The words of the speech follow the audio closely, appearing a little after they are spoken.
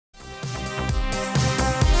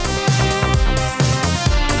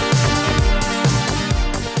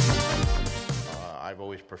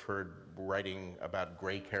preferred writing about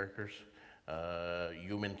gray characters,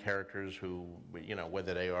 human characters who, you know,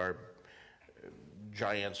 whether they are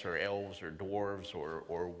giants or elves or dwarves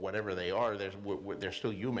or whatever they are, they're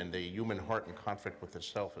still human. The human heart in conflict with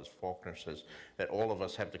itself, as Faulkner says, that all of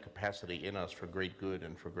us have the capacity in us for great good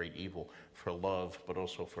and for great evil, for love, but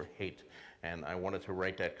also for hate. And I wanted to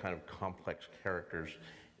write that kind of complex characters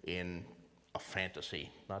in a fantasy,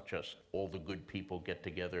 not just all the good people get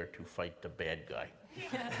together to fight the bad guy.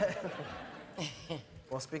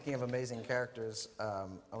 Well, speaking of amazing characters, I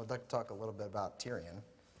would like to talk a little bit about Tyrion.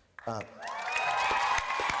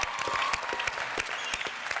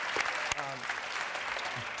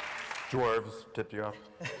 Dwarves tipped you off.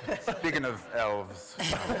 Speaking of elves.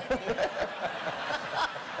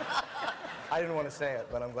 I didn't want to say it,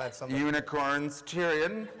 but I'm glad somebody... Unicorns,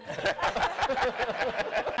 Tyrion.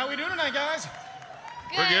 How we doing tonight, guys?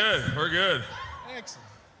 Good. We're good. We're good. Excellent.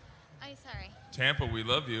 Oh, sorry. Tampa, we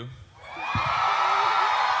love you.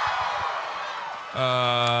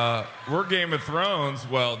 We're Game of Thrones.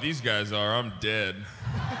 Well, these guys are. I'm dead.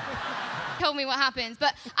 Told me what happens,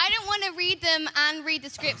 but I don't want to read them and read the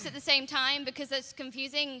scripts at the same time because that's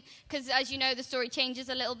confusing, because as you know, the story changes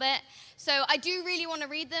a little bit. So I do really want to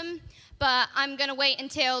read them, but I'm going to wait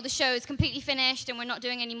until the show is completely finished and we're not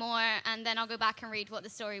doing any more, and then I'll go back and read what the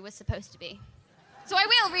story was supposed to be. So I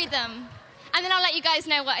will read them, and then I'll let you guys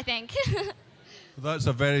know what I think. That's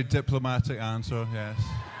a very diplomatic answer, yes.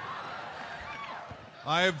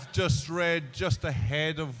 I've just read just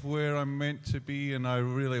ahead of where I'm meant to be, and I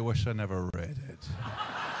really wish I never read it.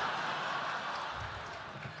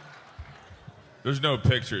 There's no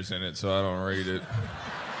pictures in it, so I don't read it.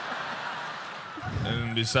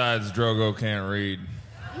 And besides, Drogo can't read.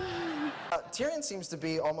 Tyrion seems to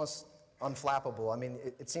be almost unflappable. I mean,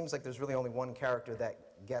 it seems like there's really only one character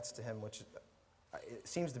that gets to him, which it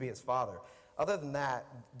seems to be his father. Other than that,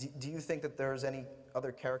 do you think that there's any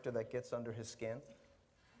other character that gets under his skin?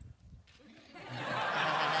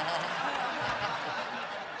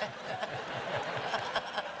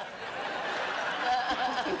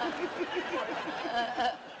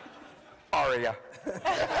 Arya.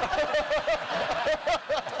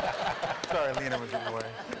 Sorry, Lena was in the way.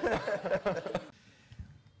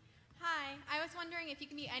 Hi, I was wondering if you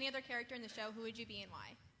could be any other character in the show, who would you be and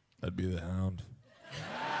why? I'd be the Hound.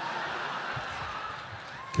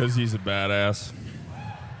 Because he's a badass.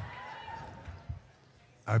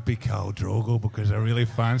 I'd be Khal Drogo because I really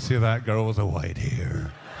fancy that girl with the white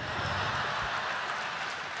hair.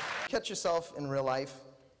 Catch yourself in real life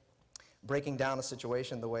breaking down a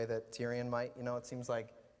situation the way that Tyrion might. You know, it seems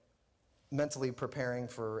like mentally preparing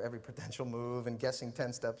for every potential move and guessing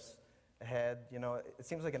 10 steps ahead. You know, it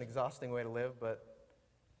seems like an exhausting way to live, but...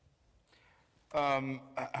 I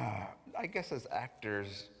guess as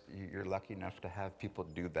actors, you're lucky enough to have people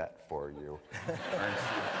do that for you.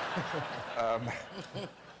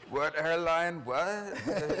 What airline? What?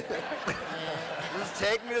 Just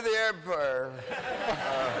take me to the airport.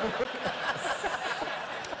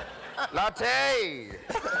 Latte.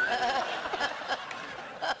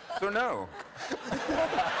 So no.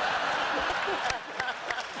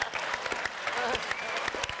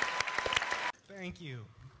 Thank you.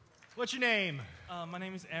 What's your name? My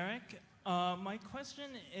name is Eric. My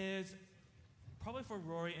question is probably for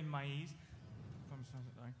Rory and Mais.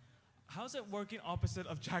 How's it working opposite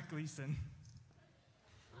of Jack Gleason?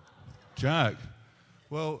 Jack?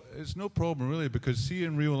 Well, it's no problem really, because see,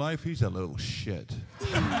 in real life, he's a little shit.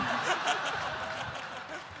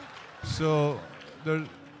 So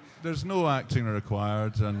there's no acting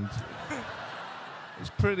required, and it's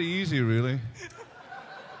pretty easy, really.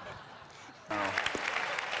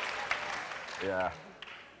 Yeah.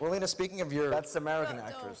 Well, Lena, speaking of your... That's American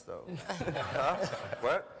actress, though. Huh?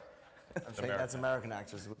 What? I'm saying that's American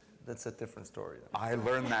actress. That's a different story. I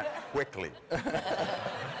learned that quickly.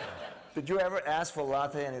 Did you ever ask for a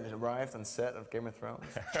latte and it arrived on set of Game of Thrones?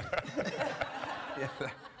 Yeah.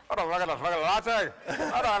 Hold on, look at the fucking latte.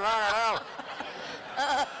 Hold on, look at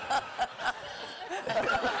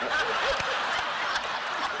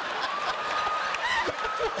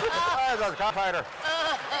Where's this cockfighter?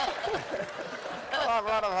 Oh,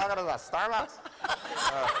 what the fuck is that, Starbucks?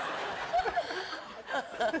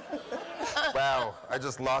 Wow, I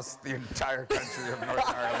just lost the entire country of North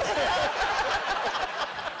Ireland.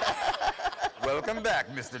 Welcome back,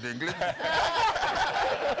 Mr. Dinklage. All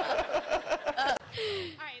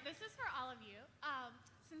right, this is for all of you.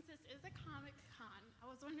 Since this is a Comic-Con, I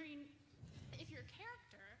was wondering if your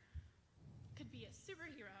character could be a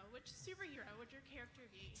superhero, which superhero would your character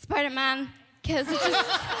be? Spider-Man, because it just...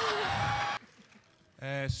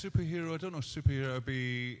 Superhero, I don't know superhero, I'd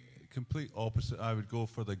be complete opposite. I would go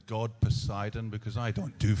for the god Poseidon because I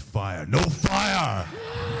don't do fire. No fire!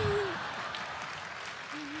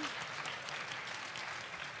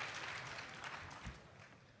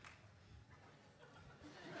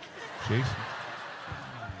 Jason?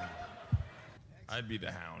 I'd be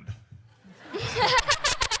the Hound.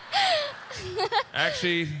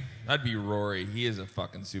 Actually, I'd be Rory. He is a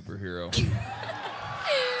fucking superhero.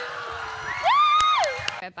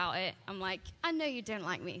 About it, I'm like, I know you don't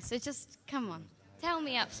like me, so just come on, tell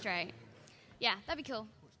me up straight. Yeah, that'd be cool.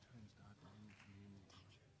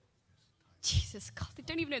 Jesus God, they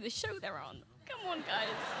don't even know the show they're on. Come on, guys.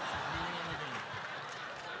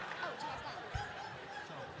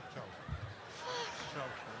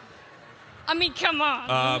 I mean, come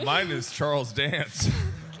on. Mine is Charles Dance.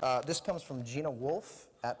 This comes from Gina Wolf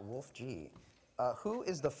at Wolf G. Who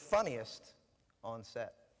is the funniest on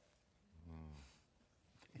set?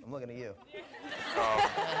 I'm looking at you.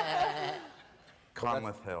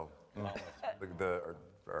 Conleth Hill,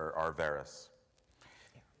 or Varys.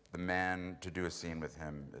 The man, to do a scene with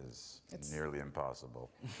him is nearly impossible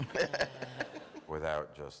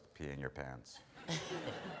without just peeing your pants.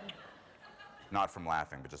 Not from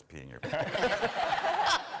laughing, but just peeing your pants.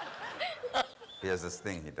 He has this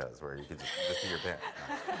thing he does where you can just pee your pants.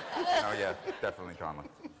 No. Oh yeah, definitely Conleth.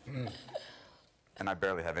 And I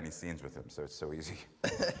barely have any scenes with him, so it's so easy.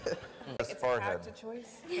 It's a character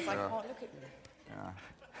choice. Because I can't look at you. Yeah.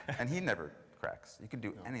 And he never cracks. You can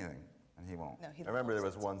do anything, and he won't. No, he I remember there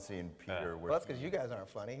was one scene, Peter, where Well, that's because you guys aren't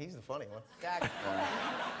funny. He's the funny one. Exactly.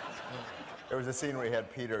 there was a scene where he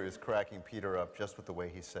had Peter, he was cracking Peter up just with the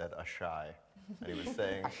way he said "a shy," and he was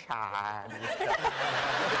saying "a shy."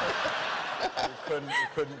 And you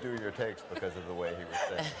couldn't do your takes because of the way he was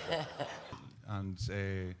saying it. And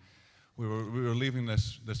we were leaving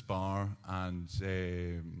this bar, and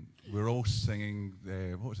we were all singing.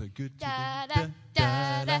 What was it? Good. Da da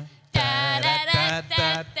da da da da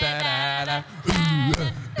da da da.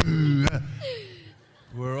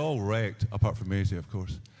 We're all wrecked, apart from Maisie, of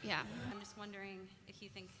course. Yeah. I'm just wondering if you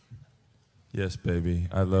think. Yes, baby.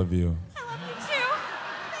 I love you. I love you too.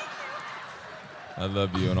 Thank you. I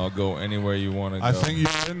love you, and I'll go anywhere you want to go. I think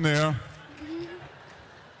you're in there.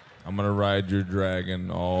 I'm gonna ride your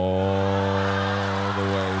dragon all the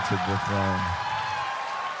way to the throne.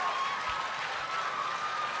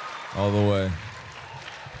 All the way.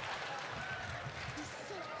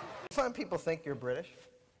 You find people think you're British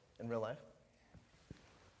in real life?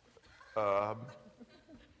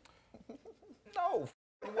 No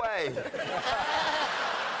way.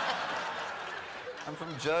 I'm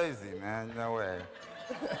from Jersey, man. No way.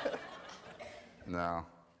 No.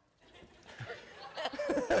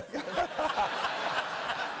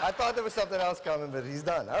 I thought there was something else coming, but he's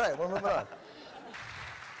done. All right, we're moving on.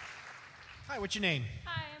 Hi, what's your name?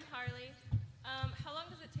 Hi, I'm Harley. How long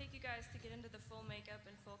does it take you guys to get into the full makeup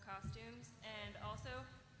and full costumes? And also,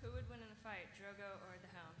 who would win in a fight, Drogo or the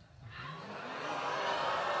Hound?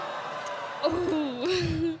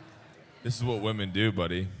 Ooh. This is what women do,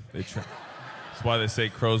 buddy. That's why they say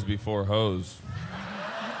crows before hoes.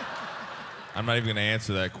 I'm not even gonna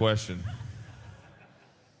answer that question.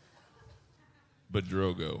 But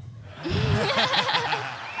Drogo.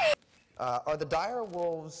 Are the dire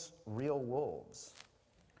wolves real wolves?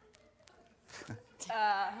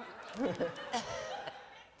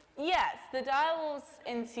 Yes, the direwolves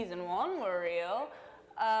in season 1 were real,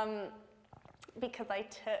 because I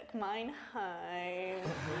took mine home.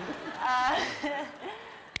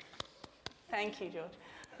 Thank you, George.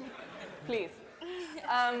 Please.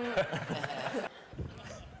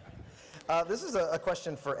 This is a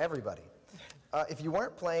question for everybody. If you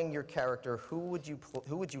weren't playing your character, who would you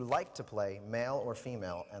like to play, male or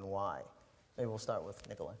female, and why? Maybe we'll start with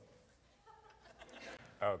Nikolai.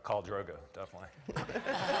 Oh, Khal Drogo, definitely.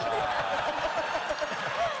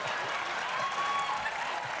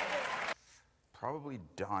 Probably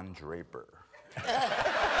Don Draper.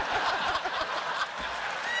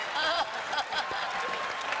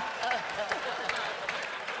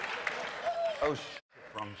 Oh,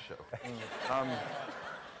 wrong show.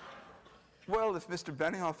 Well, if Mr.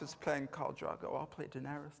 Benioff is playing Khal Drogo, I'll play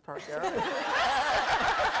Daenerys Targaryen.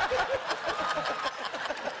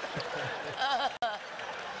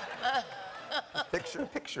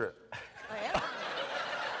 Picture it. Oh, yeah? It's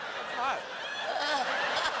hard.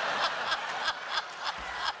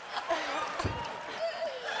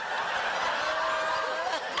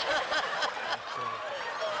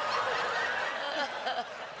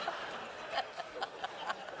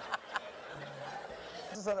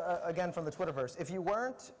 This is again from the Twitterverse. If you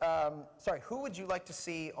weren't, sorry, who would you like to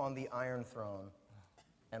see on the Iron Throne,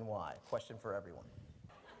 and why? Question for everyone.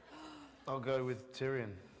 I'll go with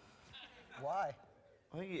Tyrion. Why?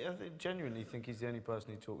 I genuinely think he's the only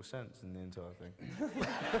person who talks sense in the entire thing.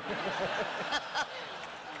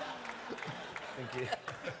 Thank you.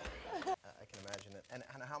 I can imagine it. And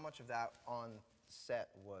how much of that on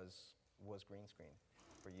set was green screen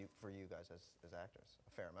for you guys as actors?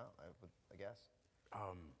 A fair amount, I guess.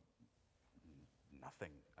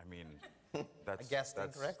 Nothing. I mean, that's. I guessed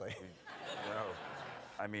that's, incorrectly. No,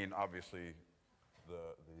 I mean, obviously,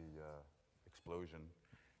 the explosion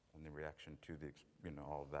and the reaction to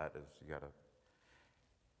all of that is you gotta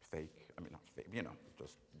fake. I mean, not fake.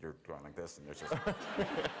 Just you're going like this, and there's just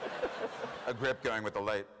a grip going with the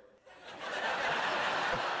light.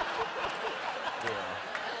 Yeah.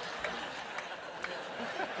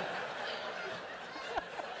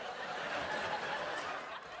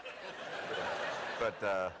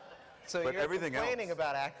 So but you're everything complaining else,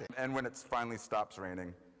 about acting. And when it finally stops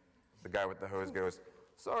raining, the guy with the hose goes,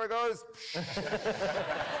 "Sorry, guys." And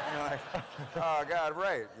you're like, "Oh God,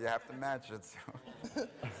 right? You have to match it." So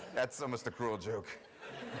that's almost a cruel joke.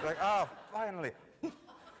 You're like, "Oh, finally."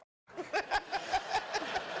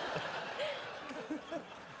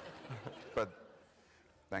 But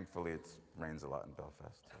thankfully, it rains a lot in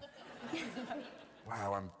Belfast. So.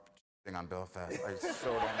 Wow, I'm on Belfast. I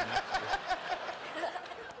so don't want to.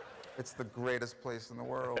 It's the greatest place in the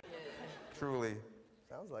world. Truly.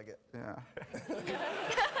 Sounds like it. Yeah.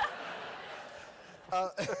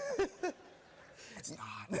 It's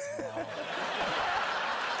not.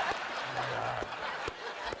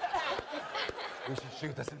 We should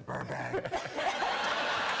shoot this in Burbank.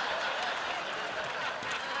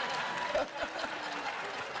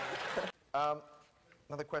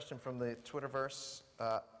 Another question from the Twitterverse.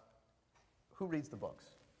 Who reads the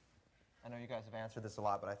books? I know you guys have answered this a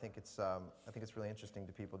lot, but I think it's really interesting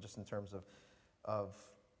to people just in terms of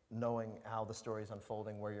knowing how the story is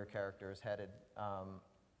unfolding, where your character is headed.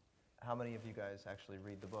 How many of you guys actually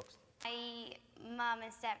read the books? My mum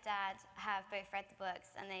and stepdad have both read the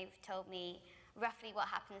books, and they've told me roughly what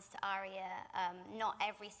happens to Arya. Not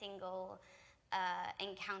every single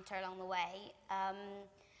encounter along the way.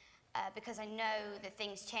 Because I know that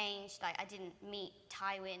things changed. Like, I didn't meet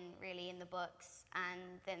Tywin really in the books,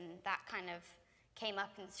 and then that kind of came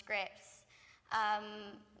up in the scripts,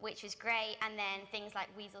 which was great. And then things like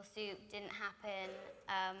Weasel Soup didn't happen.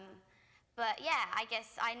 But yeah, I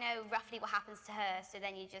guess I know roughly what happens to her, so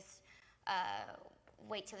then you just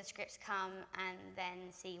wait till the scripts come and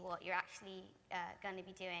then see what you're actually going to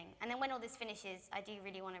be doing. And then when all this finishes, I do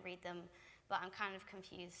really want to read them, but I'm kind of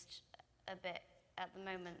confused a bit at the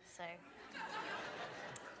moment, so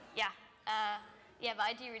yeah, but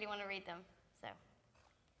I do really want to read them, so.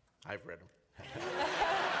 I've read them.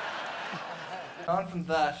 On from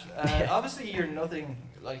that, obviously you're nothing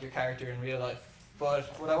like your character in real life,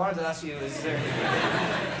 but what I wanted to ask you is there...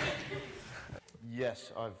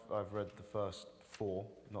 Yes, I've read the first 4,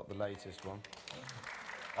 not the latest one.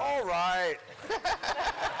 All right.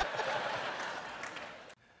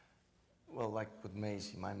 Well, like with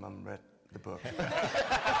Maisie, my mum read the book.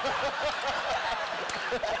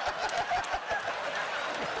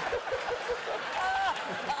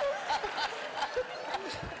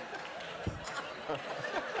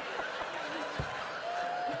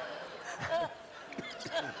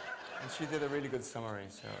 And she did a really good summary,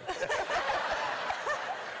 so.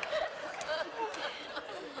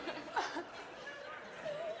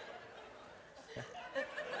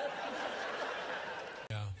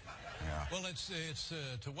 Well, it's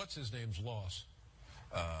to what's his name's loss.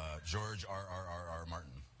 George R.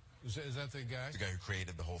 Martin. Is that the guy? The guy who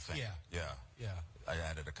created the whole thing. Yeah. Yeah. Yeah. I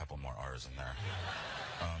added a couple more R's in there.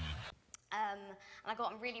 And I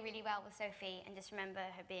got on really, really well with Sophie, and just remember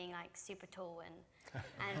her being like super tall, and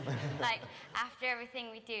like after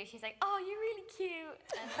everything we do, she's like, "Oh, you're really cute."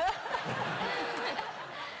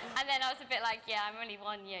 And then I was a bit like, "Yeah, I'm only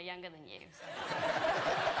 1 year younger than you." So.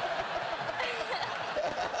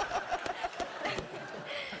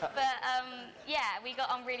 But yeah, we got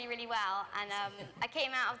on really, really well, and I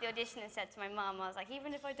came out of the audition and said to my mum, I was like,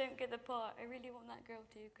 even if I don't get the part, I really want that girl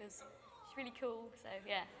to, because she's really cool, so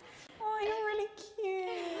yeah. Oh, you're really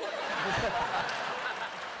cute.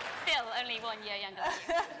 Still only 1 year younger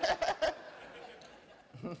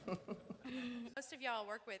than you. Most of y'all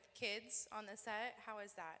work with kids on the set. How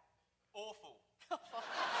is that? Awful.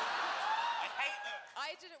 I hate them.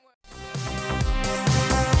 I didn't work.